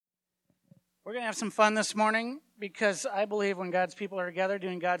We're going to have some fun this morning because I believe when God's people are together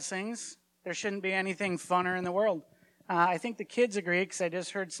doing God's things, there shouldn't be anything funner in the world. I think the kids agree because I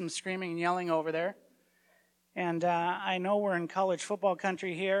just heard some screaming and yelling over there. And I know we're in college football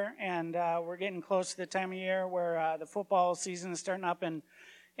country here, and we're getting close to the time of year where the football season is starting up, and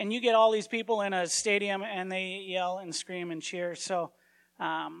you get all these people in a stadium, and they yell and scream and cheer. So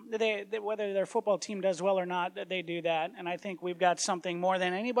they, whether their football team does well or not, they do that. And I think we've got something more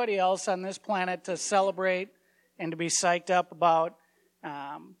than anybody else on this planet to celebrate and to be psyched up about.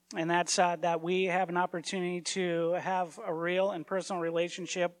 And that's that we have an opportunity to have a real and personal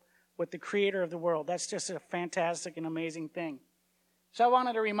relationship with the creator of the world. That's just a fantastic and amazing thing. So I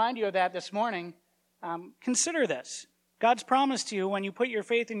wanted to remind you of that this morning. Consider this. God's promise to you when you put your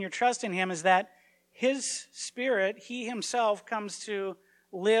faith and your trust in him is that his spirit, he himself, comes to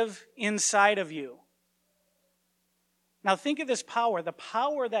live inside of you. Now think of this power, the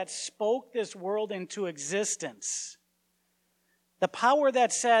power that spoke this world into existence. The power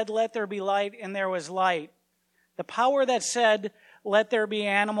that said, let there be light, and there was light. The power that said, let there be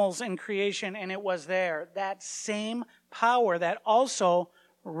animals in creation, and it was there. That same power that also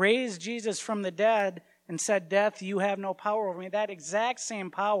raised Jesus from the dead and said, death, you have no power over me. That exact same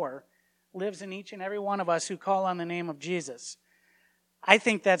power lives in each and every one of us who call on the name of Jesus. I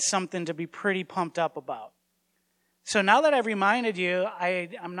think that's something to be pretty pumped up about. So now that I've reminded you,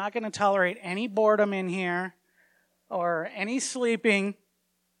 I'm not going to tolerate any boredom in here or any sleeping.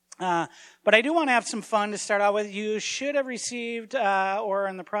 But I do want to have some fun to start out with. You should have received or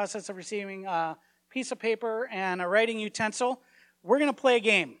in the process of receiving a piece of paper and a writing utensil. We're going to play a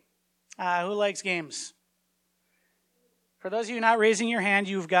game. Who likes games? For those of you not raising your hand,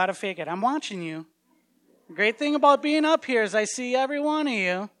 you've got to fake it. I'm watching you. The great thing about being up here is I see every one of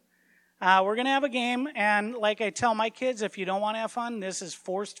you. We're going to have a game, and like I tell my kids, if you don't want to have fun, this is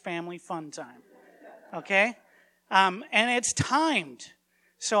forced family fun time. Okay? And it's timed.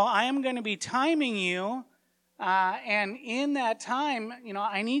 So I am going to be timing you, and in that time,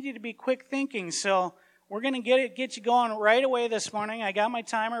 I need you to be quick thinking. So we're going to get you going right away this morning. I got my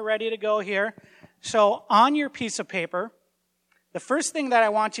timer ready to go here. So on your piece of paper, the first thing that I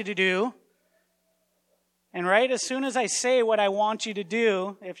want you to do, and right as soon as I say what I want you to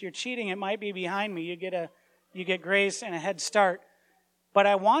do, if you're cheating, it might be behind me. You get grace and a head start. But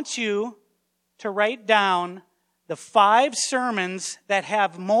I want you to write down the 5 sermons that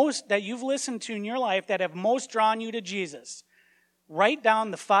you've listened to in your life that have most drawn you to Jesus. Write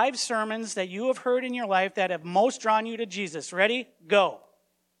down the 5 sermons that you have heard in your life that have most drawn you to Jesus. Ready? Go.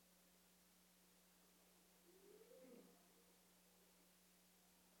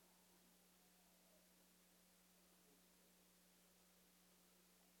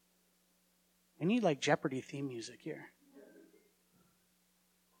 I need like Jeopardy theme music here.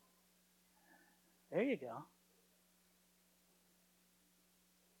 There you go.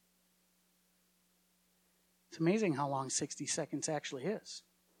 It's amazing how long 60 seconds actually is.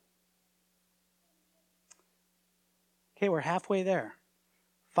 Okay, we're halfway there.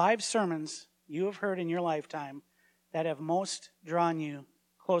 5 sermons you have heard in your lifetime that have most drawn you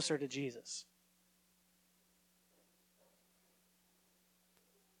closer to Jesus.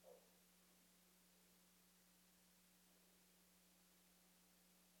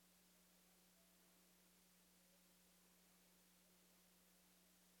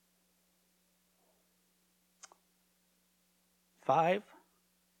 Five,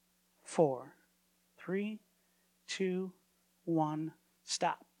 4, 3, 2, 1,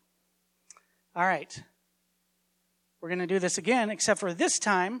 stop. All right. We're going to do this again, except for this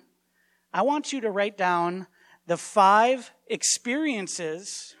time, I want you to write down the 5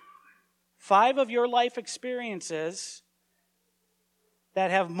 experiences, 5 of your life experiences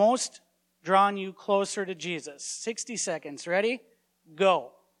that have most drawn you closer to Jesus. 60 seconds. Ready?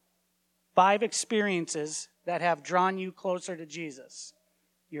 Go. 5 experiences that have drawn you closer to Jesus.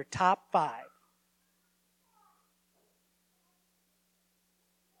 Your top 5.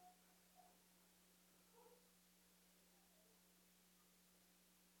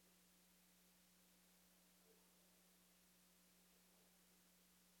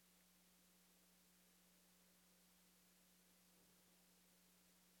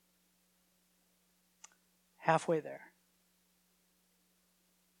 Halfway there.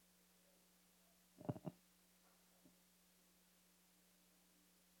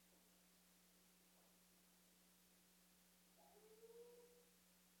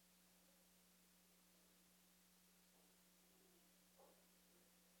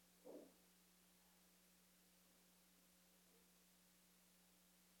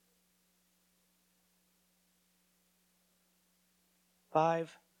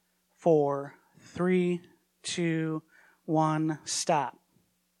 Five, 4, 3, 2, 1, stop.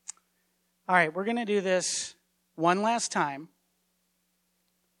 All right, we're going to do this one last time,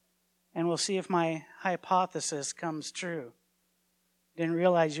 and we'll see if my hypothesis comes true. Didn't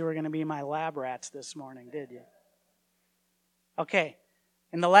realize you were going to be my lab rats this morning, did you? Okay,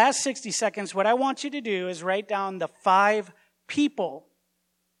 in the last 60 seconds, what I want you to do is write down the 5 people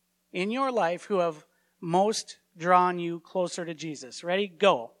in your life who have most drawn you closer to Jesus. Ready?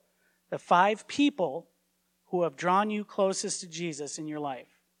 Go. The 5 people who have drawn you closest to Jesus in your life.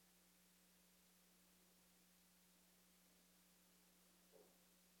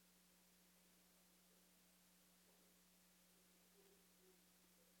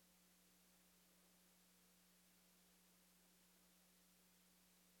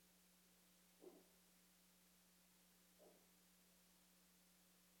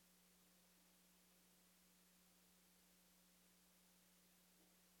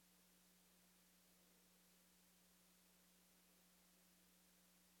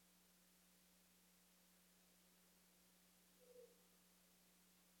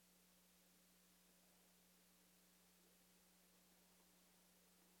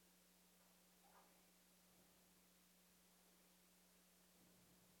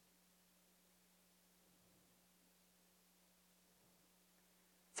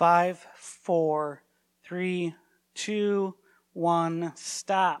 Five, 4, 3, 2, 1,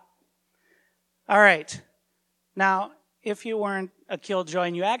 stop. All right. Now, if you weren't a killjoy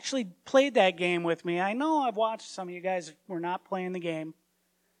and you actually played that game with me, I know I've watched some of you guys were not playing the game.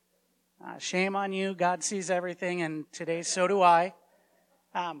 Shame on you. God sees everything, and today so do I.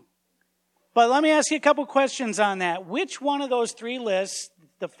 But let me ask you a couple questions on that. Which one of those 3 lists,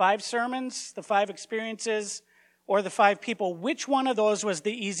 the 5 sermons, the 5 experiences, or the 5 people, which one of those was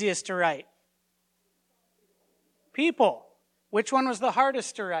the easiest to write? People. Which one was the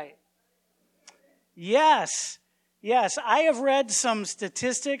hardest to write? Yes. I have read some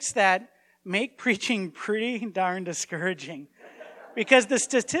statistics that make preaching pretty darn discouraging. Because the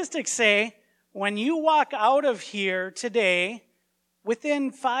statistics say, when you walk out of here today,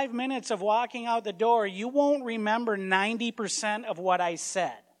 within 5 minutes of walking out the door, you won't remember 90% of what I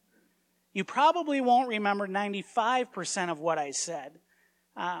said. You probably won't remember 95% of what I said.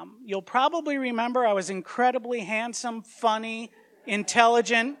 You'll probably remember I was incredibly handsome, funny,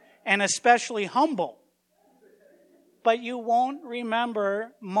 intelligent, and especially humble. But you won't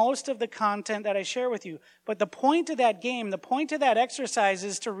remember most of the content that I share with you. But the point of that game, the point of that exercise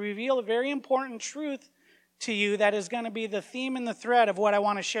is to reveal a very important truth to you that is going to be the theme and the thread of what I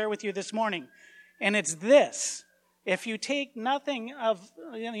want to share with you this morning. And it's this. If you take nothing of,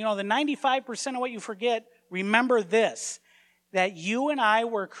 the 95% of what you forget, remember this, that you and I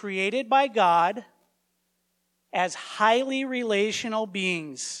were created by God as highly relational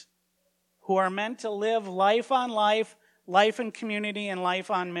beings who are meant to live life on life, life in community, and life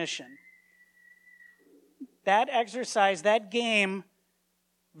on mission. That exercise, that game,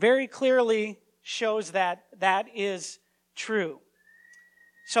 very clearly shows that that is true.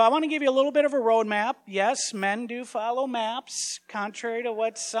 So I want to give you a little bit of a roadmap. Yes, men do follow maps, contrary to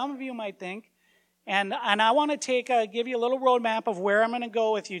what some of you might think. And I want to give you a little roadmap of where I'm going to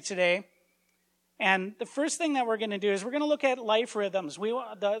go with you today. And the first thing that we're going to do is we're going to look at life rhythms.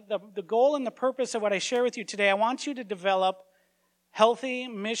 The goal and the purpose of what I share with you today, I want you to develop healthy,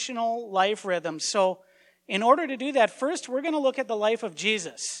 missional life rhythms. So in order to do that, first we're going to look at the life of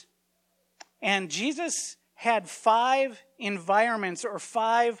Jesus. And Jesus had 5 environments or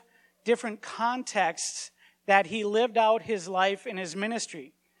 5 different contexts that he lived out his life and his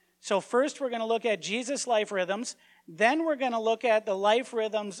ministry. So first we're going to look at Jesus' life rhythms. Then we're going to look at the life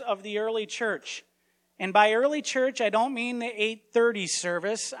rhythms of the early church. And by early church, I don't mean the 8:30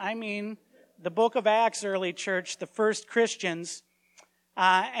 service. I mean the book of Acts early church, the first Christians.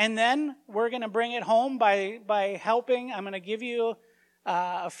 And then we're going to bring it home by helping. I'm going to give you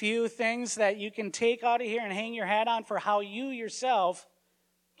a few things that you can take out of here and hang your hat on for how you yourself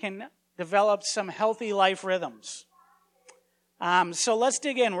can develop some healthy life rhythms. So let's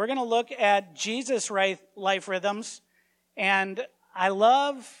dig in. We're going to look at Jesus' life rhythms. And I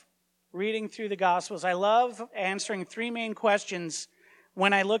love reading through the Gospels. I love answering 3 main questions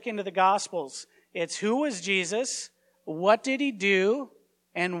when I look into the Gospels. It's who was Jesus, what did he do,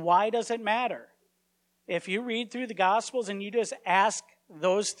 and why does it matter? If you read through the Gospels and you just ask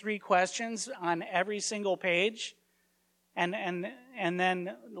those 3 questions on every single page and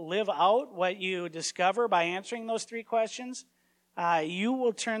then live out what you discover by answering those 3 questions, you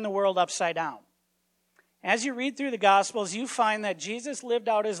will turn the world upside down. As you read through the Gospels, you find that Jesus lived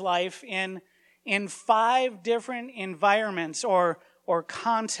out his life in 5 different environments or or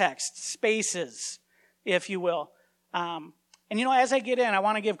context, spaces, if you will. And as I get in, I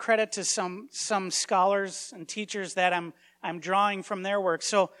want to give credit to some scholars and teachers that I'm drawing from their work.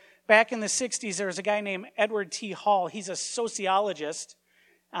 So back in the 60s, there was a guy named Edward T. Hall. He's a sociologist,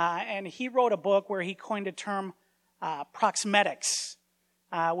 and he wrote a book where he coined a term, proxemetics,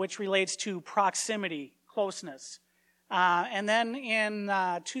 which relates to proximity, closeness. And then in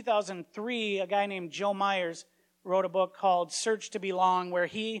 2003, a guy named Joe Myers wrote a book called Search to Belong, where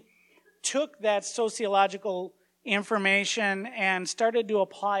he took that sociological information and started to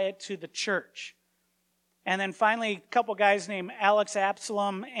apply it to the church. And then finally, a couple guys named Alex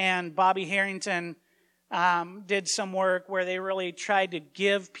Absalom and Bobby Harrington did some work where they really tried to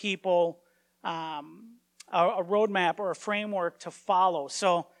give people a roadmap or a framework to follow.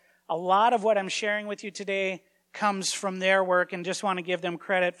 So a lot of what I'm sharing with you today comes from their work, and just want to give them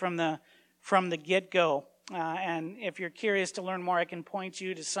credit from the get-go. And if you're curious to learn more, I can point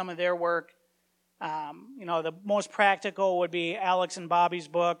you to some of their work. The most practical would be Alex and Bobby's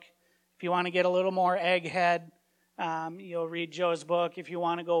book. If you want to get a little more egghead, you'll read Joe's book. If you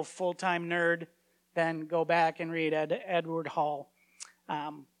want to go full-time nerd, then go back and read Edward Hall.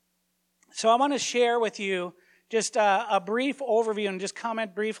 So I want to share with you just a brief overview and just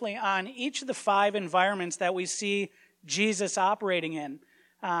comment briefly on each of the 5 environments that we see Jesus operating in.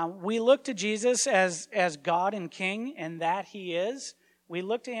 We look to Jesus as God and King, and that he is. We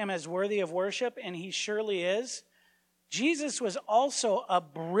look to him as worthy of worship, and he surely is. Jesus was also a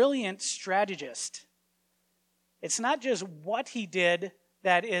brilliant strategist. It's not just what he did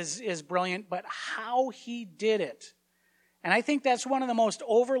that is brilliant, but how he did it. And I think that's one of the most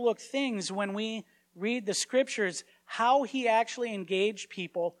overlooked things when we read the scriptures, how he actually engaged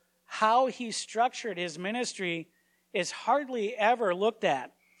people, how he structured his ministry is hardly ever looked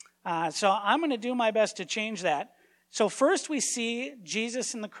at. So I'm going to do my best to change that. So first we see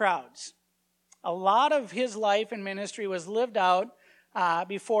Jesus in the crowds. A lot of his life and ministry was lived out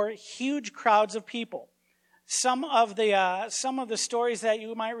before huge crowds of people. Some of the stories that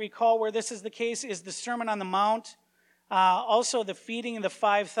you might recall where this is the case is the Sermon on the Mount, also the feeding of the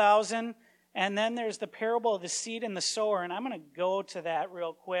 5,000, and then there's the parable of the seed and the sower. And I'm going to go to that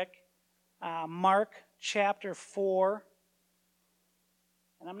real quick. Mark chapter 4.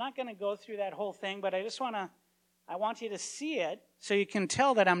 And I'm not going to go through that whole thing, but I want you to see it so you can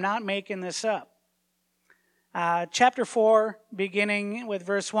tell that I'm not making this up. Chapter 4, beginning with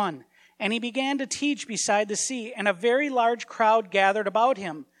verse 1. And he began to teach beside the sea, and a very large crowd gathered about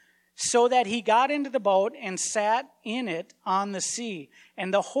him, so that he got into the boat and sat in it on the sea.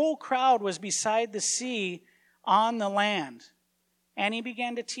 And the whole crowd was beside the sea on the land. And he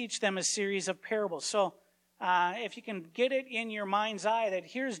began to teach them a series of parables. So if you can get it in your mind's eye that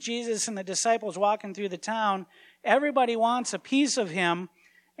here's Jesus and the disciples walking through the town, everybody wants a piece of him,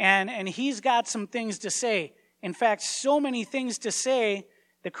 and he's got some things to say. In fact, so many things to say,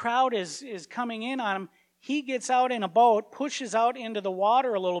 the crowd is coming in on him. He gets out in a boat, pushes out into the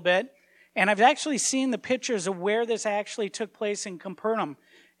water a little bit, and I've actually seen the pictures of where this actually took place in Capernaum.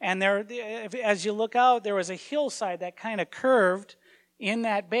 And there, as you look out, there was a hillside that kind of curved in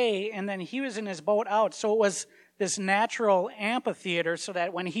that bay, and then he was in his boat out. So it was this natural amphitheater so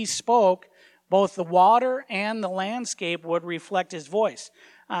that when he spoke, both the water and the landscape would reflect his voice.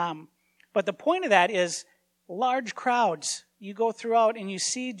 But the point of that is large crowds. You go throughout and you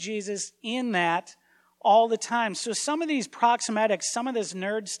see Jesus in that all the time. So some of these proxemetics, some of this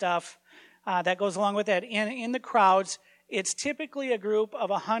nerd stuff that goes along with that, in the crowds, it's typically a group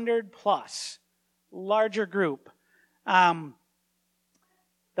of 100 plus, larger group. The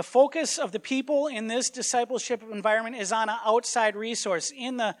focus of the people in this discipleship environment is on an outside resource.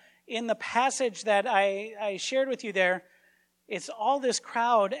 In the passage that I shared with you there, it's all this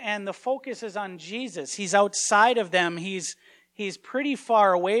crowd, and the focus is on Jesus. He's outside of them. He's pretty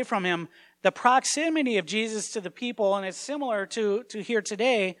far away from him. The proximity of Jesus to the people, and it's similar to here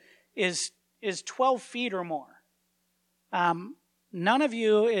today, is 12 feet or more. None of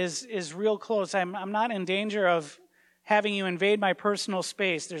you is real close. I'm not in danger of having you invade my personal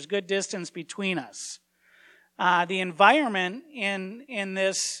space. There's good distance between us. The environment in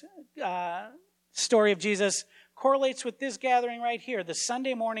this story of Jesus correlates with this gathering right here, the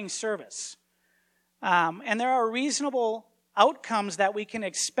Sunday morning service. And there are reasonable outcomes that we can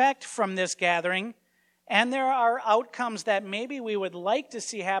expect from this gathering, and there are outcomes that maybe we would like to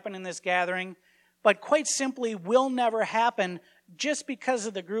see happen in this gathering, but quite simply will never happen just because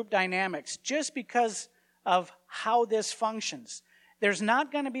of the group dynamics, just because of how this functions. There's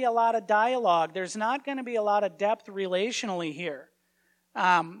not going to be a lot of dialogue. There's not going to be a lot of depth relationally here.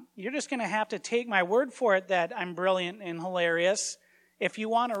 You're just going to have to take my word for it that I'm brilliant and hilarious, if you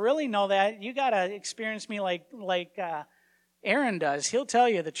want to really know that, you got to experience me like Aaron does. He'll tell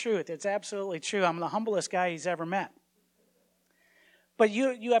you the truth. It's absolutely true. I'm the humblest guy he's ever met. But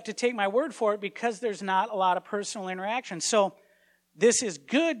you have to take my word for it because there's not a lot of personal interaction. So this is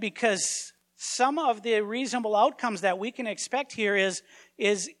good because some of the reasonable outcomes that we can expect here is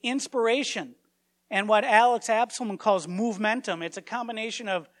inspiration and what Alex Absalom calls movementum. It's a combination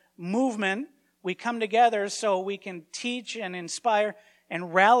of movement. We come together so we can teach and inspire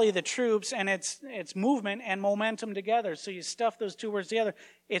and rally the troops, and it's movement and momentum together. So you stuff those two words together.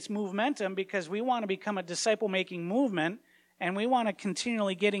 It's movementum because we want to become a disciple-making movement, and we want to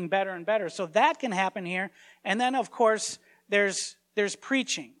continually getting better and better. So that can happen here. And then, of course, there's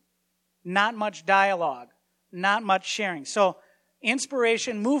preaching. Not much dialogue. Not much sharing. So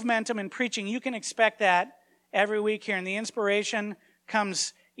inspiration, movementum, and preaching, you can expect that every week here. And the inspiration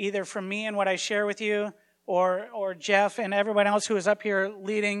comes either from me and what I share with you, or Jeff and everyone else who is up here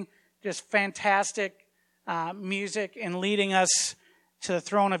leading just fantastic music and leading us to the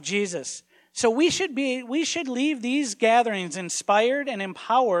throne of Jesus. So we should leave these gatherings inspired and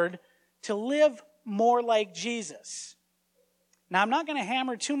empowered to live more like Jesus. Now, I'm not going to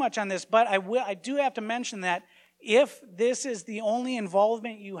hammer too much on this, but I do have to mention that if this is the only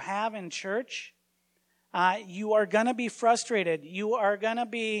involvement you have in church, you are going to be frustrated. You are going to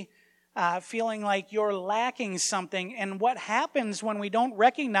be feeling like you're lacking something. And what happens when we don't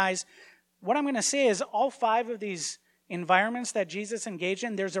recognize, what I'm going to say is all 5 of these environments that Jesus engaged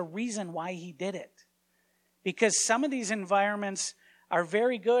in, there's a reason why he did it. Because some of these environments are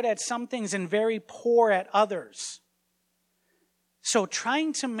very good at some things and very poor at others. So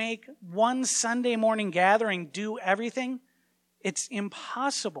trying to make one Sunday morning gathering do everything, it's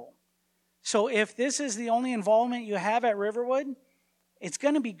impossible. So if this is the only involvement you have at Riverwood, it's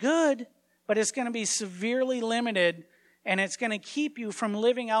going to be good, but it's going to be severely limited, and it's going to keep you from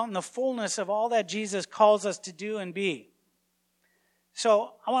living out in the fullness of all that Jesus calls us to do and be.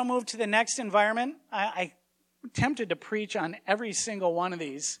 So I want to move to the next environment. I'm tempted to preach on every single one of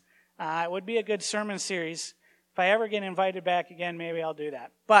these. It would be a good sermon series. If I ever get invited back again, maybe I'll do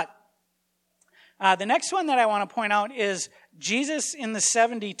that. But the next one that I want to point out is Jesus in the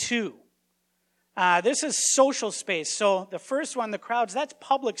 72. This is social space. So the first one, the crowds, that's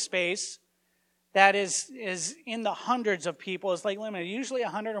public space. That is in the hundreds of people. It's like limited, usually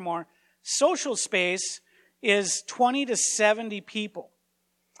 100 or more. Social space is 20 to 70 people.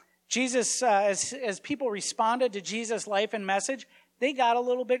 Jesus, as people responded to Jesus' life and message, they got a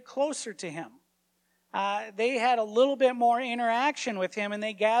little bit closer to him. They had a little bit more interaction with him, and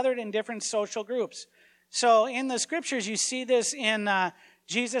they gathered in different social groups. So in the scriptures, you see this in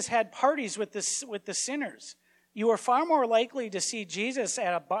Jesus had parties with the sinners. You were far more likely to see Jesus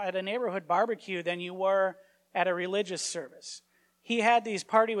at a neighborhood barbecue than you were at a religious service. He had these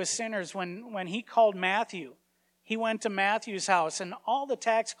party with sinners when he called Matthew. He went to Matthew's house, and all the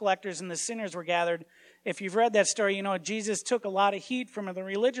tax collectors and the sinners were gathered. If you've read that story, you know Jesus took a lot of heat from the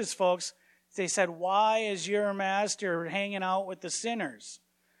religious folks. They said, "Why is your master hanging out with the sinners?"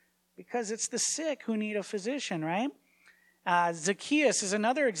 Because it's the sick who need a physician, right? Zacchaeus is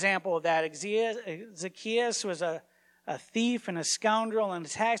another example of that. Zacchaeus was a thief and a scoundrel and a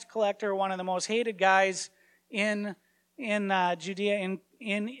tax collector, one of the most hated guys in Judea,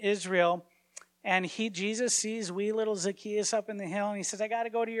 in Israel. And Jesus sees wee little Zacchaeus up in the hill, and he says, "I got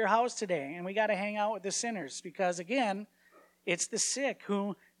to go to your house today, and we got to hang out with the sinners," because, again, it's the sick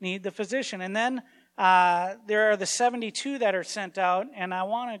who need the physician. And then there are the 72 that are sent out, and I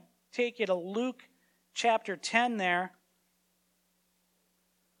want to take you to Luke chapter 10 there.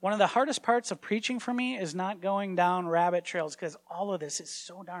 One of the hardest parts of preaching for me is not going down rabbit trails because all of this is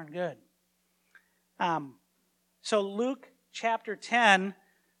so darn good. So Luke chapter 10,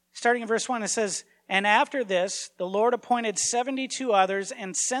 starting in verse 1, it says, "And after this, the Lord appointed 72 others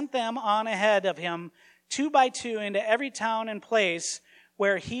and sent them on ahead of him, 2 by 2, into every town and place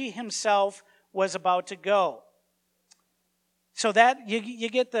where he himself was about to go." So that you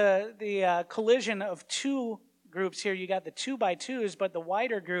get the collision of two groups here. You got the 2 by 2s, but the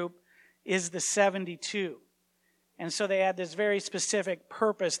wider group is the 72. And so they had this very specific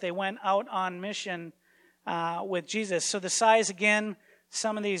purpose. They went out on mission with Jesus. So the size, again,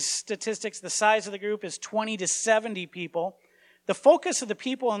 some of these statistics, the size of the group is 20 to 70 people. The focus of the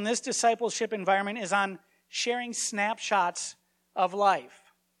people in this discipleship environment is on sharing snapshots of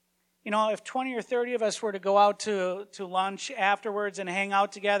life. You know, if 20 or 30 of us were to go out to lunch afterwards and hang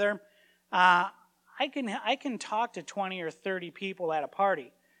out together, I can talk to 20 or 30 people at a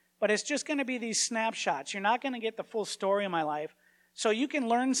party, but it's just going to be these snapshots. You're not going to get the full story of my life. So you can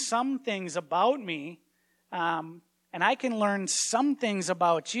learn some things about me, and I can learn some things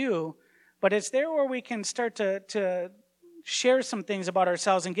about you, but it's there where we can start to share some things about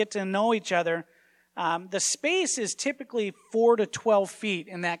ourselves and get to know each other. The space is typically 4 to 12 feet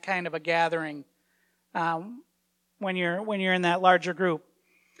in that kind of a gathering when you're in that larger group.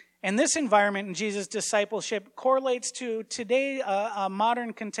 And this environment in Jesus' discipleship correlates to today, a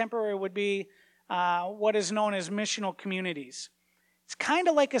modern contemporary would be what is known as missional communities. It's kind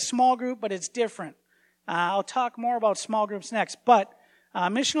of like a small group, but it's different. I'll talk more about small groups next. But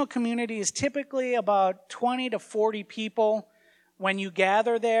missional community is typically about 20 to 40 people. When you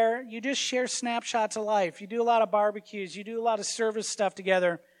gather there, you just share snapshots of life. You do a lot of barbecues. You do a lot of service stuff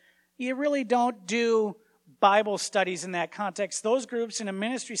together. You really don't do Bible studies in that context. Those groups in a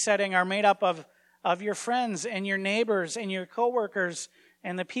ministry setting are made up of your friends and your neighbors and your coworkers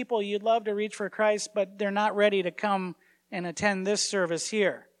and the people you'd love to reach for Christ, but they're not ready to come and attend this service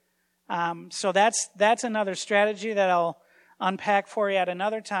here. So that's another strategy that I'll unpack for you at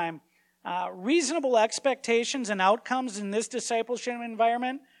another time. Reasonable expectations and outcomes in this discipleship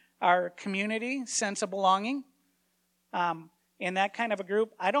environment are community, sense of belonging. In that kind of a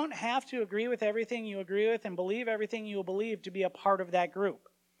group, I don't have to agree with everything you agree with and believe everything you believe to be a part of that group.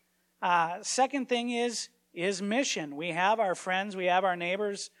 Second thing is mission. We have our friends, we have our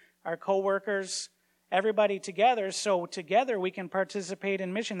neighbors, our coworkers, everybody together, so together we can participate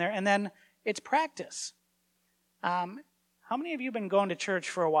in mission there. And then it's practice. How many of you have been going to church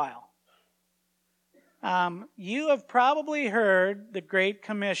for a while? You have probably heard the Great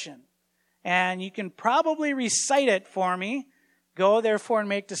Commission, and you can probably recite it for me. Go, therefore, and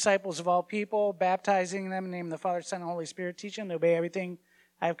make disciples of all people, baptizing them in the name of the Father, Son, and Holy Spirit, teach them to obey everything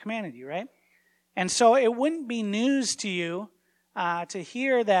I have commanded you, right? And so it wouldn't be news to you to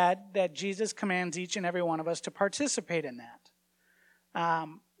hear that Jesus commands each and every one of us to participate in that.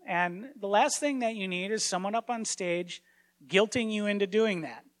 And the last thing that you need is someone up on stage guilting you into doing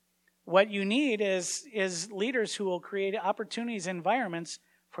that. What you need is leaders who will create opportunities, environments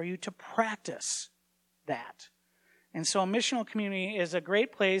for you to practice that. And so a missional community is a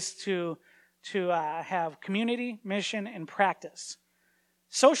great place to have community, mission, and practice.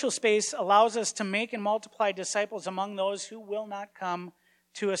 Social space allows us to make and multiply disciples among those who will not come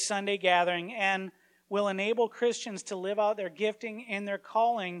to a Sunday gathering and will enable Christians to live out their gifting and their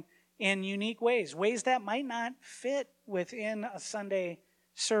calling in unique ways that might not fit within a Sunday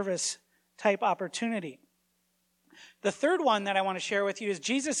service type opportunity. The third one that I want to share with you is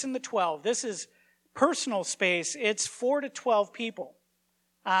Jesus and the 12. This is personal space. It's 4 to 12 people.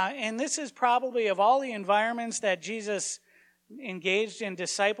 And this is probably, of all the environments that Jesus engaged in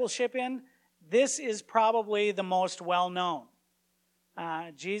discipleship in, this is probably the most well-known.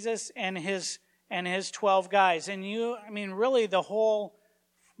 Jesus and his 12 guys. And really the whole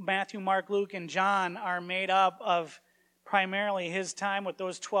Matthew, Mark, Luke, and John are made up of primarily his time with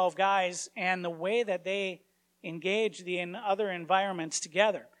those 12 guys and the way that they engage in other environments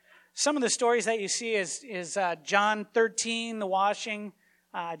together. Some of the stories that you see is John 13, the washing,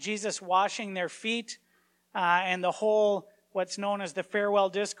 Jesus washing their feet, and the whole, what's known as the farewell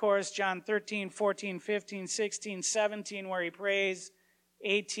discourse, John 13, 14, 15, 16, 17, where he prays,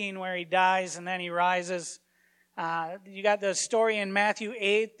 18, where he dies, and then he rises. You got the story in Matthew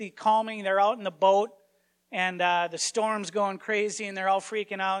 8, the calming, they're out in the boat, and the storm's going crazy, and they're all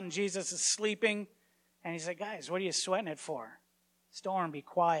freaking out, and Jesus is sleeping. And he's like, guys, what are you sweating it for? Storm, be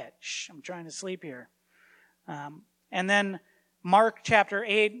quiet. Shh, I'm trying to sleep here. And then Mark chapter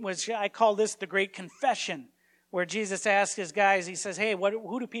 8 I call this the Great Confession, where Jesus asks his guys, he says, hey,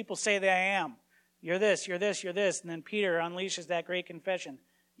 who do people say that I am? You're this, you're this, you're this. And then Peter unleashes that great confession.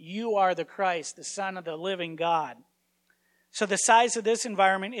 You are the Christ, the Son of the living God. So the size of this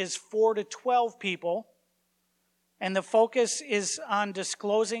environment is 4 to 12 people, and the focus is on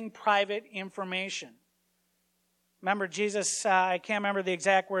disclosing private information. Remember, Jesus, I can't remember the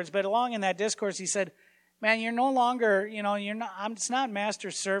exact words, but along in that discourse, he said, man, you're no longer, it's not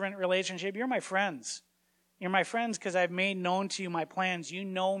master-servant relationship. You're my friends. You're my friends because I've made known to you my plans. You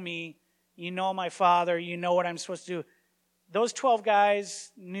know me. You know my Father. You know what I'm supposed to do. Those 12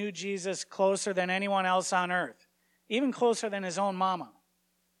 guys knew Jesus closer than anyone else on earth, even closer than his own mama,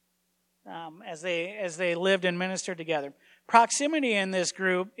 as they lived and ministered together. Proximity in this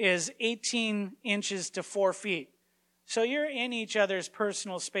group is 18 inches to 4 feet. So you're in each other's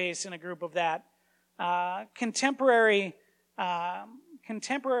personal space in a group of that. Contemporary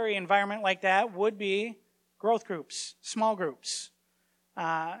environment like that would be growth groups, small groups.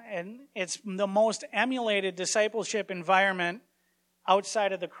 And it's the most emulated discipleship environment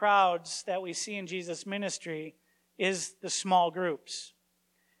outside of the crowds that we see in Jesus' ministry is the small groups.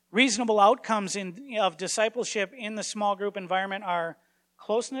 Reasonable outcomes of discipleship in the small group environment are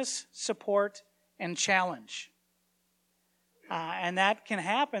closeness, support, and challenge. And that can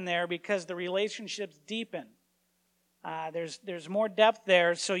happen there because the relationships deepen. There's more depth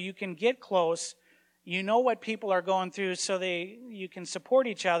there, so you can get close. You know what people are going through, so you can support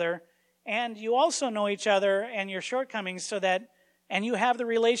each other. And you also know each other and your shortcomings, and you have the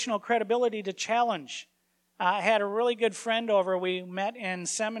relational credibility to challenge. I had a really good friend over. We met in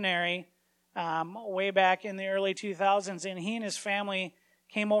seminary way back in the early 2000s, and he and his family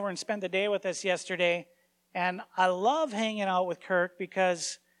came over and spent the day with us yesterday. And I love hanging out with Kirk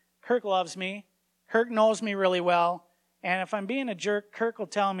because Kirk loves me. Kirk knows me really well. And if I'm being a jerk, Kirk will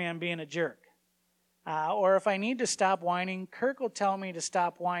tell me I'm being a jerk. Or if I need to stop whining, Kirk will tell me to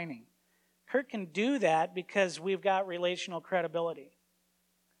stop whining. Kirk can do that because we've got relational credibility.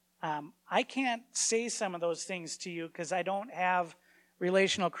 I can't say some of those things to you because I don't have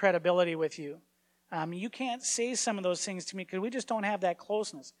relational credibility with you. You can't say some of those things to me because we just don't have that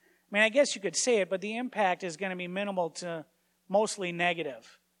closeness. I mean, I guess you could say it, but the impact is going to be minimal to mostly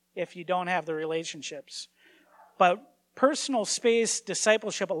negative if you don't have the relationships. But personal space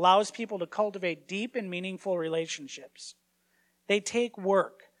discipleship allows people to cultivate deep and meaningful relationships. They take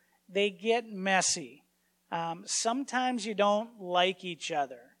work. They get messy. Sometimes you don't like each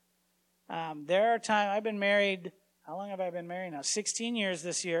other. There are times, I've been married, how long have I been married now? 16 years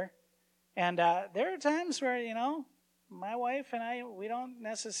this year. And there are times where, my wife and I, we don't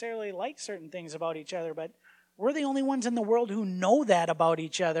necessarily like certain things about each other, but we're the only ones in the world who know that about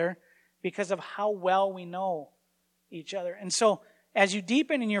each other because of how well we know each other. And so as you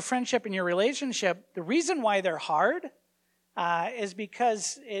deepen in your friendship and your relationship, the reason why they're hard is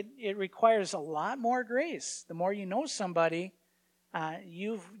because it requires a lot more grace. The more you know somebody,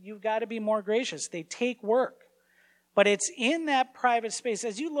 you've got to be more gracious. They take work. But it's in that private space.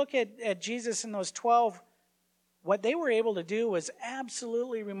 As you look at Jesus and those 12, what they were able to do was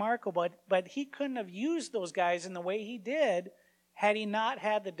absolutely remarkable. But he couldn't have used those guys in the way he did had he not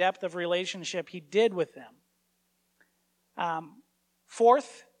had the depth of relationship he did with them.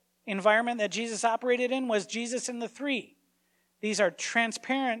 Fourth environment that Jesus operated in was Jesus and the three. These are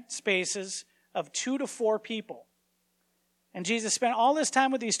transparent spaces of 2 to 4 people. And Jesus spent all this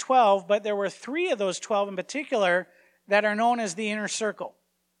time with these 12, but there were 3 of those 12 in particular that are known as the inner circle.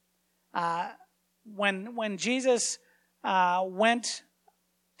 When Jesus went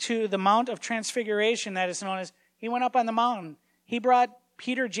to the Mount of Transfiguration, that is known as, he went up on the mountain. He brought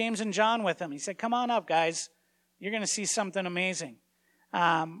Peter, James, and John with him. He said, come on up, guys. You're going to see something amazing.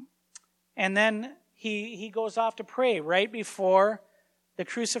 And then he goes off to pray right before the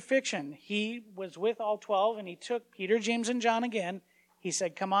crucifixion. He was with all 12, and he took Peter, James, and John again. He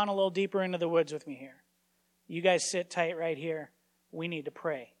said, come on a little deeper into the woods with me here. You guys sit tight right here. We need to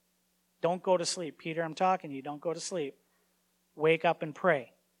pray. Don't go to sleep. Peter, I'm talking to you. Don't go to sleep. Wake up and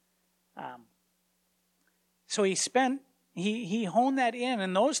pray. So he honed that in,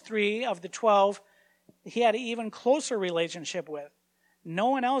 and those 3 of the 12, he had an even closer relationship with. No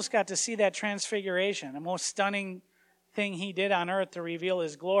one else got to see that transfiguration, the most stunning thing he did on earth to reveal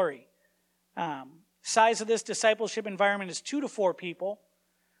his glory. Size of this discipleship environment is 2 to 4 people.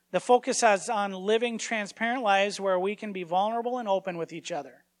 The focus is on living transparent lives where we can be vulnerable and open with each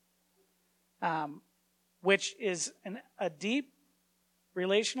other, which is a deep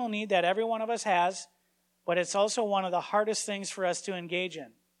relational need that every one of us has, but it's also one of the hardest things for us to engage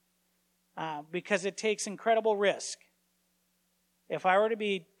in because it takes incredible risk. If I were to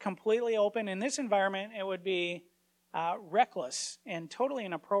be completely open in this environment, it would be reckless and totally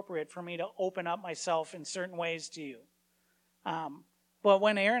inappropriate for me to open up myself in certain ways to you. But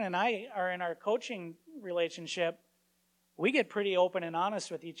when Aaron and I are in our coaching relationship, we get pretty open and honest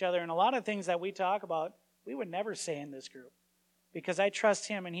with each other. And a lot of things that we talk about, we would never say in this group. Because I trust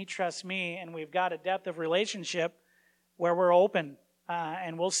him and he trusts me, and we've got a depth of relationship where we're open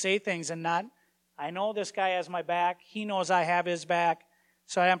and we'll say things and not, I know this guy has my back, he knows I have his back,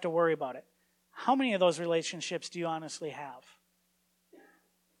 so I don't have to worry about it. How many of those relationships do you honestly have?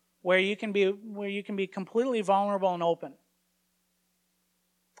 Where you can be completely vulnerable and open.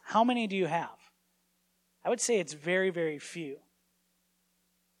 How many do you have? I would say it's very, very few.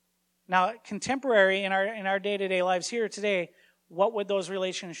 Now, contemporary in our day-to-day lives here today, what would those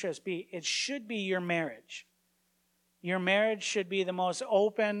relationships be? It should be your marriage. Your marriage should be the most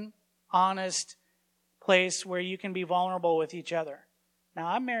open, honest place where you can be vulnerable with each other. Now,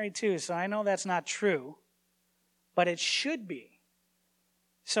 I'm married too, so I know that's not true, but it should be.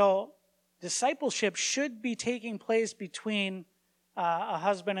 So, discipleship should be taking place between a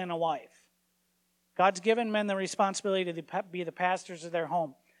husband and a wife. God's given men the responsibility to be the pastors of their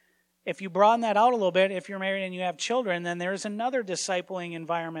home. If you broaden that out a little bit, if you're married and you have children, then there's another discipling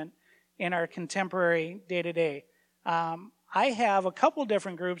environment in our contemporary day-to-day. I have a couple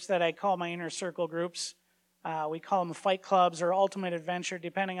different groups that I call my inner circle groups. We call them fight clubs or ultimate adventure,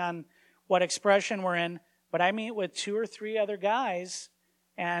 depending on what expression we're in. But I meet with 2 or 3 other guys,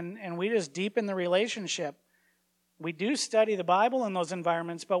 and we just deepen the relationship. We do study the Bible in those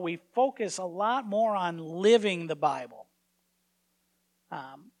environments, but we focus a lot more on living the Bible.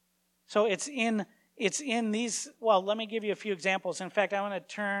 So it's in these, well, let me give you a few examples. In fact, I want to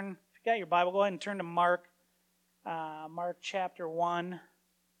turn, if you got your Bible, go ahead and turn to Mark chapter 1.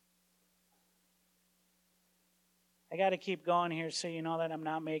 I got to keep going here so you know that I'm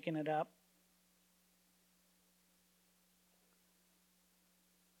not making it up.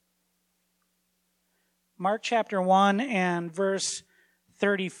 Mark chapter 1 and verse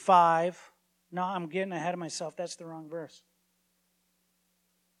 35. No, I'm getting ahead of myself. That's the wrong verse.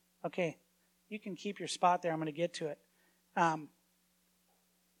 Okay, you can keep your spot there. I'm going to get to it.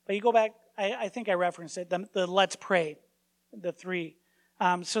 But you go back, I think I referenced it, the let's pray, the 3.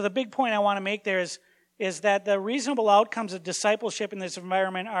 So the big point I want to make there is that the reasonable outcomes of discipleship in this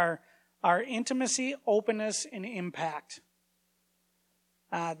environment are intimacy, openness, and impact.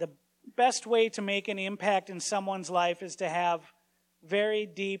 The best way to make an impact in someone's life is to have very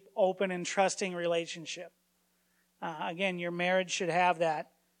deep, open, and trusting relationship. Again, your marriage should have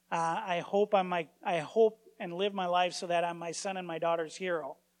that. I hope and live my life so that I'm my son and my daughter's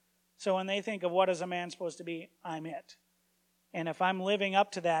hero. So when they think of what is a man supposed to be, I'm it. And if I'm living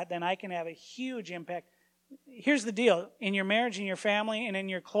up to that, then I can have a huge impact. Here's the deal. In your marriage, in your family, and in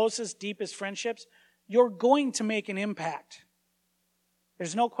your closest, deepest friendships, you're going to make an impact.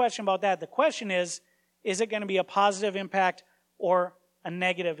 There's no question about that. The question is it going to be a positive impact or a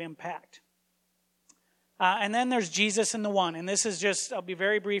negative impact? And then there's Jesus and the One. And this is just, I'll be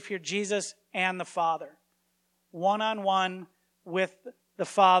very brief here, Jesus and the Father. One-on-one with the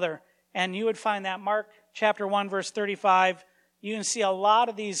Father. And you would find that Mark chapter 1, verse 35, you can see a lot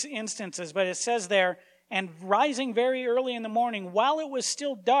of these instances, but it says there, and rising very early in the morning, while it was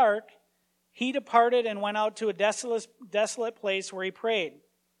still dark, he departed and went out to a desolate place where he prayed.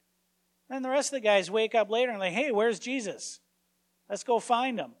 Then the rest of the guys wake up later and like, hey, where's Jesus? Let's go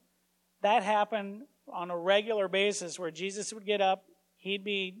find him. That happened on a regular basis where Jesus would get up, he'd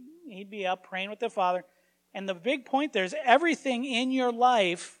be up praying with the Father. And the big point there is everything in your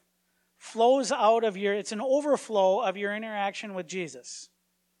life flows out of it's an overflow of your interaction with Jesus.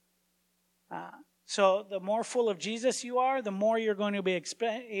 So the more full of Jesus you are, the more you're going to be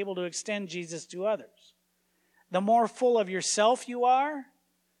able to extend Jesus to others. The more full of yourself you are,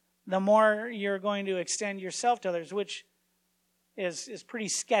 the more you're going to extend yourself to others, which is pretty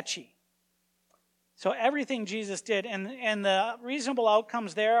sketchy. So everything Jesus did, and the reasonable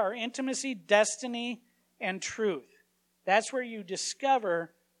outcomes there are intimacy, destiny, and truth. That's where you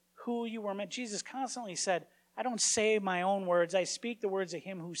discover who you were meant. Jesus constantly said, I don't say my own words, I speak the words of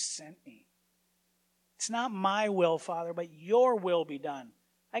him who sent me. It's not my will, Father, but your will be done.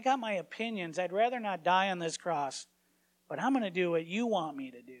 I got my opinions. I'd rather not die on this cross, but I'm going to do what you want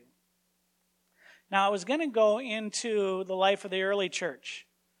me to do. Now, I was going to go into the life of the early church,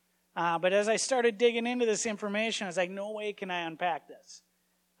 but as I started digging into this information, I was like, no way can I unpack this.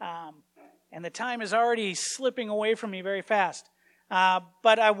 And the time is already slipping away from me very fast.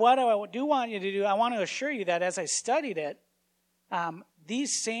 But what I do want you to do, I want to assure you that as I studied it,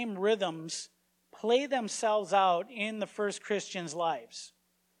 these same rhythms play themselves out in the first Christians' lives.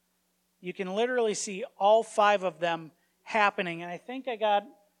 You can literally see all 5 of them happening. And I think I got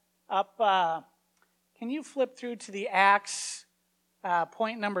up, can you flip through to the Acts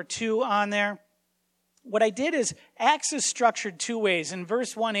point number 2 on there? What I did is, Acts is structured 2 ways. In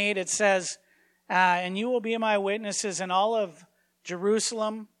verse 1:8 it says, and you will be my witnesses in all of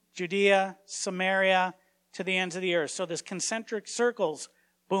Jerusalem, Judea, Samaria, to the ends of the earth. So this concentric circles,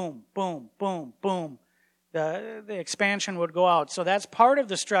 boom, boom, boom, boom. The expansion would go out. So that's part of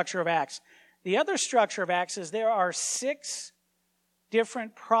the structure of Acts. The other structure of Acts is there are 6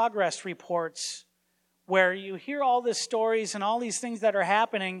 different progress reports where you hear all these stories and all these things that are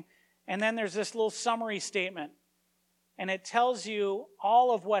happening, and then there's this little summary statement. And it tells you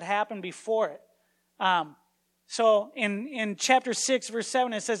all of what happened before it. So in chapter 6, verse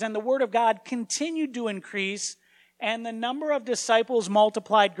 7, it says, and the word of God continued to increase, and the number of disciples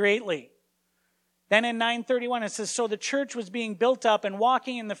multiplied greatly. Then in 9:31, it says, so the church was being built up and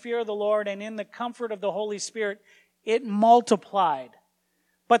walking in the fear of the Lord and in the comfort of the Holy Spirit. It multiplied.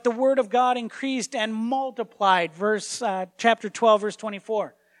 But the word of God increased and multiplied. Chapter 12, verse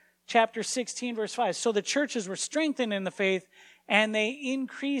 24. Chapter 16, verse 5. So the churches were strengthened in the faith and they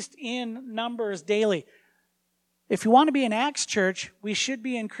increased in numbers daily. If you want to be an Acts church, we should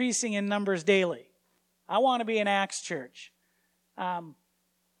be increasing in numbers daily. I want to be an Acts church.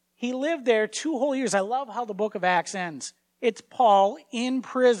 He lived there 2 whole years. I love how the book of Acts ends. It's Paul in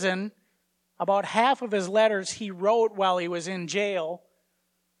prison. About half of his letters he wrote while he was in jail.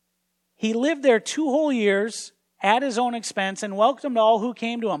 He lived there 2 whole years at his own expense and welcomed all who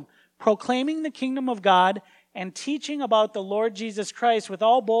came to him, proclaiming the kingdom of God and teaching about the Lord Jesus Christ with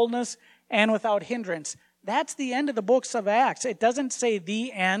all boldness and without hindrance. That's the end of the books of Acts. It doesn't say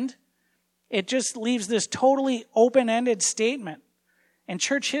the end. It just leaves this totally open-ended statement. And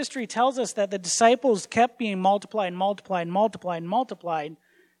church history tells us that the disciples kept being multiplied,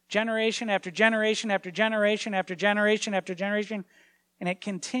 generation after generation after generation after generation after generation, and it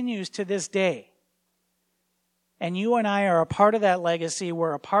continues to this day. And you and I are a part of that legacy.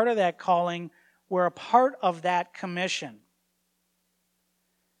 We're a part of that calling. We're a part of that commission.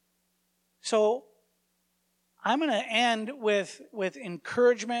 So I'm going to end with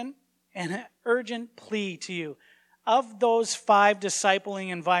encouragement and an urgent plea to you. Of those 5 discipling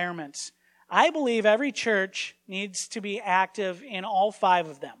environments, I believe every church needs to be active in all 5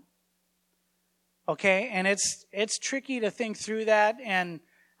 of them. Okay? And it's tricky to think through that, and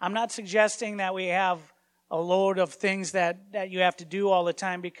I'm not suggesting that we have a load of things that you have to do all the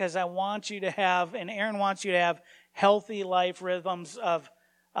time, because I want you to have, and Aaron wants you to have, healthy life rhythms of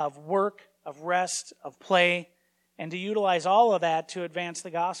work, of rest, of play, and to utilize all of that to advance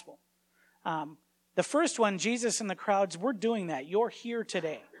the gospel. The first one, Jesus and the crowds, we're doing that. You're here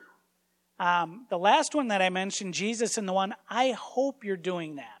today. The last one that I mentioned, Jesus and the one, I hope you're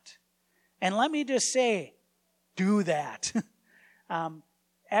doing that. And let me just say, do that.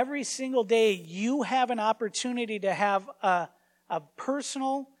 Every single day, you have an opportunity to have a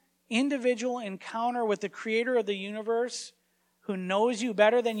personal, individual encounter with the creator of the universe who knows you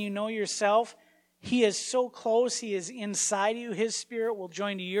better than you know yourself. He is so close. He is inside you. His spirit will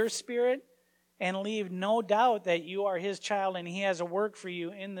join to your spirit and leave no doubt that you are his child and he has a work for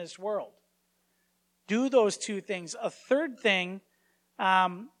you in this world. Do those 2 things. A third thing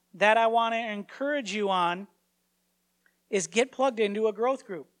that I want to encourage you on is get plugged into a growth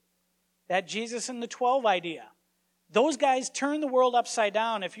group. That Jesus and the 12 idea. Those guys turned the world upside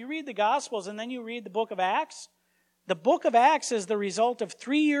down. If you read the Gospels and then you read the book of Acts, the book of Acts is the result of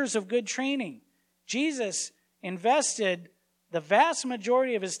 3 years of good training. Jesus invested the vast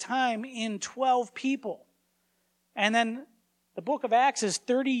majority of his time in 12 people. And then the book of Acts is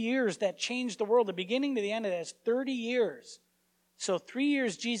 30 years that changed the world. The beginning to the end of that is 30 years. So 3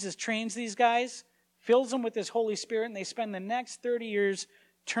 years Jesus trains these guys, fills them with his Holy Spirit, and they spend the next 30 years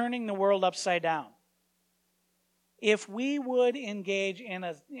turning the world upside down. If we would engage in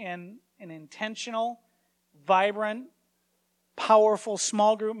an intentional, vibrant, powerful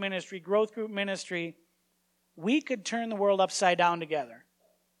small group ministry, growth group ministry, we could turn the world upside down together.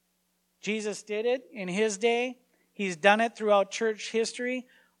 Jesus did it in his day. He's done it throughout church history.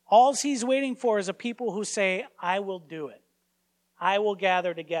 All he's waiting for is a people who say, I will do it. I will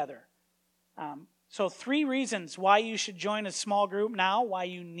gather together. So 3 reasons why you should join a small group now, why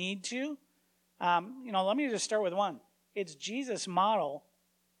you need to. Let me just start with one. It's Jesus' model.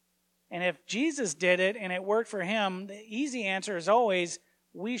 And if Jesus did it and it worked for him, the easy answer is always,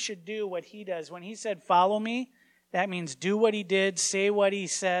 we should do what he does. When he said, follow me, that means do what he did, say what he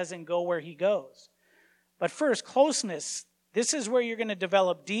says, and go where he goes. But first, closeness. This is where you're going to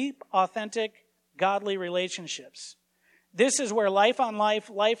develop deep, authentic, godly relationships. This is where life on life,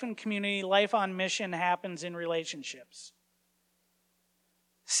 life in community, life on mission happens in relationships.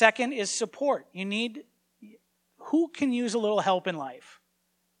 Second is support. Who can use a little help in life?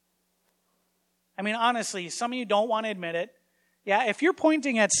 I mean, honestly, some of you don't want to admit it. Yeah, if you're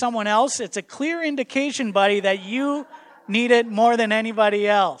pointing at someone else, it's a clear indication, buddy, that you need it more than anybody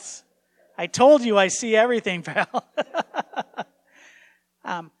else. I told you I see everything, pal.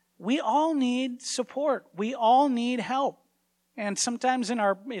 We all need support. We all need help. And sometimes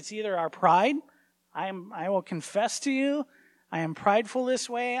it's either our pride. I will confess to you, I am prideful this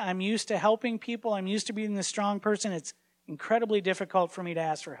way. I'm used to helping people. I'm used to being the strong person. It's incredibly difficult for me to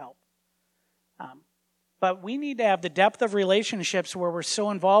ask for help. But we need to have the depth of relationships where we're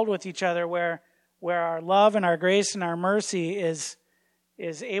so involved with each other, where our love and our grace and our mercy is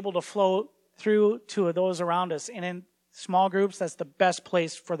able to flow through to those around us. And in small groups, that's the best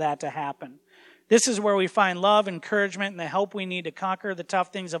place for that to happen. This is where we find love, encouragement, and the help we need to conquer the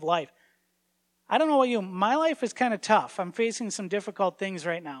tough things of life. I don't know about you, my life is kind of tough. I'm facing some difficult things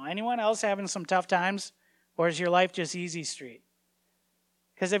right now. Anyone else having some tough times? Or is your life just easy street?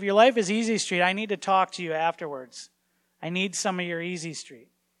 Because if your life is easy street, I need to talk to you afterwards. I need some of your easy street.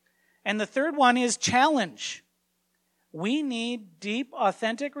 And the third one is challenge. We need deep,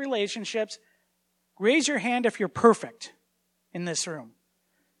 authentic relationships. Raise your hand if you're perfect in this room.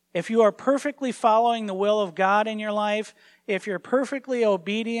 If you are perfectly following the will of God in your life, if you're perfectly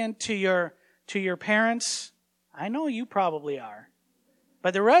obedient to your parents, I know you probably are.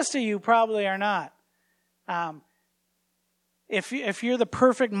 But the rest of you probably are not. If you're the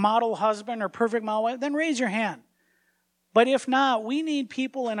perfect model husband or perfect model wife, then raise your hand. But if not, we need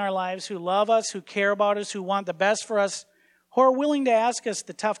people in our lives who love us, who care about us, who want the best for us, who are willing to ask us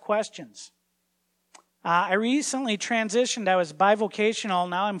the tough questions. I recently transitioned. I was bivocational.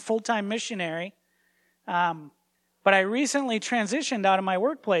 Now I'm full-time missionary. But I recently transitioned out of my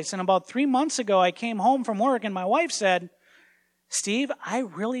workplace. And about 3 months ago, I came home from work and my wife said, Steve, I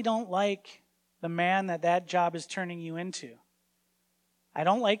really don't like the man that job is turning you into. I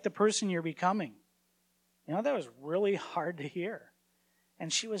don't like the person you're becoming. You know, that was really hard to hear.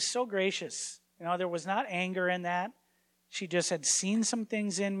 And she was so gracious. You know, there was not anger in that. She just had seen some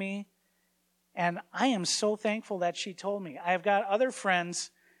things in me. And I am so thankful that she told me. I've got other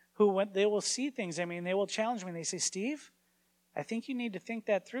friends who, they will see things. I mean, they will challenge me. And they say, Steve, I think you need to think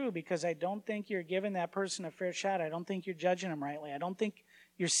that through because I don't think you're giving that person a fair shot. I don't think you're judging them rightly. I don't think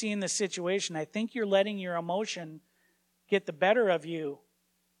you're seeing the situation. I think you're letting your emotion get the better of you.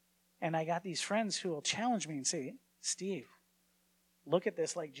 And I got these friends who will challenge me and say, Steve, look at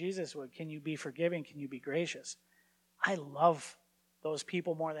this like Jesus would. Can you be forgiving? Can you be gracious? I love those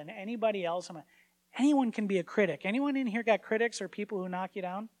people more than anybody else. Anyone can be a critic. Anyone in here got critics or people who knock you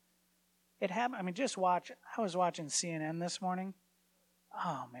down? It happened. I mean, just watch. I was watching CNN this morning.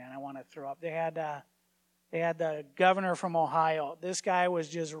 Oh, man, I want to throw up. They had the governor from Ohio. This guy was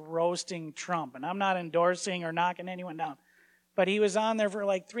just roasting Trump. And I'm not endorsing or knocking anyone down. But he was on there for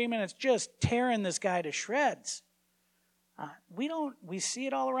like 3 minutes just tearing this guy to shreds. We see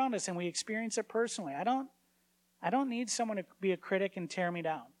it all around us and we experience it personally. I don't need someone to be a critic and tear me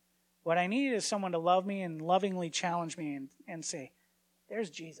down. What I need is someone to love me and lovingly challenge me and say, there's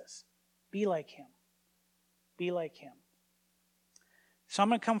Jesus. Be like him. Be like him. So I'm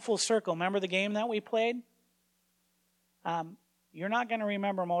going to come full circle. Remember the game that we played? You're not going to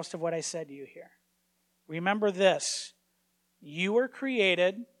remember most of what I said to you here. Remember this. You were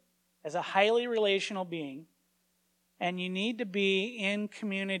created as a highly relational being, and you need to be in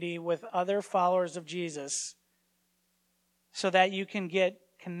community with other followers of Jesus so that you can get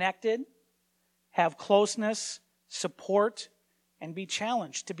connected, have closeness, support, and be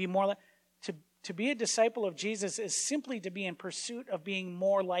challenged to be more to be a disciple of Jesus is simply to be in pursuit of being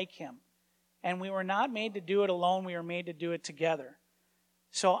more like him. And we were not made to do it alone, we were made to do it together.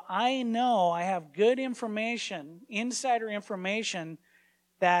 So I know I have good information, insider information,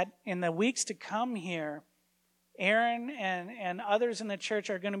 that in the weeks to come here, Aaron and others in the church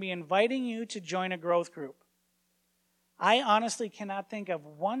are going to be inviting you to join a growth group. I honestly cannot think of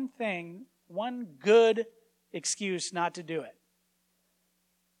one good excuse not to do it.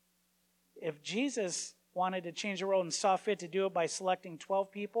 If Jesus wanted to change the world and saw fit to do it by selecting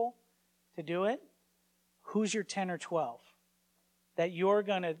 12 people to do it, who's your 10 or 12 that you're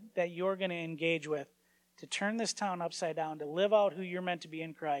going to engage with to turn this town upside down, to live out who you're meant to be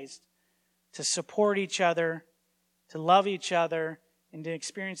in Christ, to support each other, to love each other, and to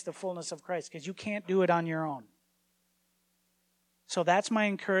experience the fullness of Christ, because you can't do it on your own. So that's my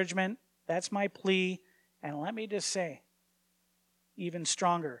encouragement. That's my plea. And let me just say, even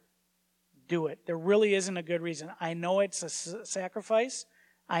stronger, do it. There really isn't a good reason. I know it's a sacrifice.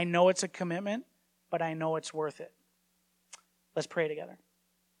 I know it's a commitment, but I know it's worth it. Let's pray together.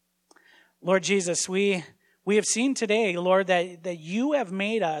 Lord Jesus, we have seen today, Lord, that you have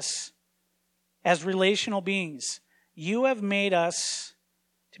made us as relational beings. You have made us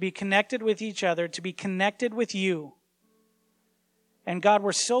to be connected with each other, to be connected with you. And God,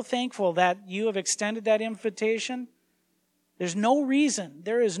 we're so thankful that you have extended that invitation. There is no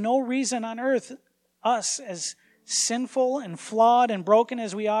reason on earth, us as sinful and flawed and broken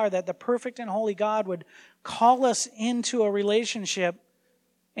as we are, that the perfect and holy God would call us into a relationship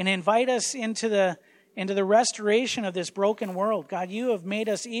and invite us into the restoration of this broken world. God, you have made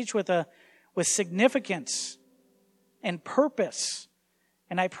us each with significance and purpose.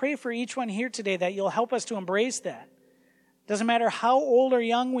 And I pray for each one here today that you'll help us to embrace that. Doesn't matter how old or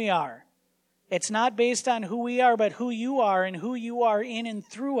young we are. It's not based on who we are, but who you are and who you are in and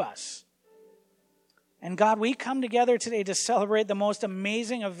through us. And God, we come together today to celebrate the most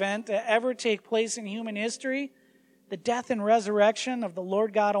amazing event to ever take place in human history, the death and resurrection of the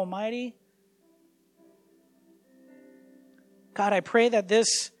Lord God Almighty. God, I pray that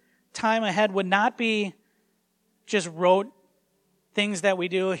this time ahead would not be just rote things that we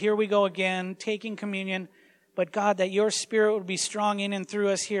do. Here we go again, taking communion. But God, that your Spirit would be strong in and through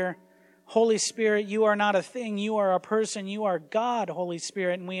us here. Holy Spirit, you are not a thing. You are a person. You are God, Holy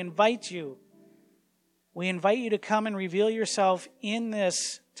Spirit, and we invite you. We invite you to come and reveal yourself in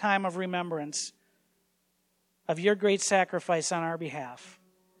this time of remembrance of your great sacrifice on our behalf.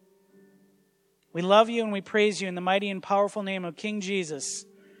 We love you and we praise you in the mighty and powerful name of King Jesus,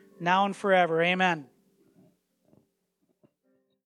 now and forever. Amen.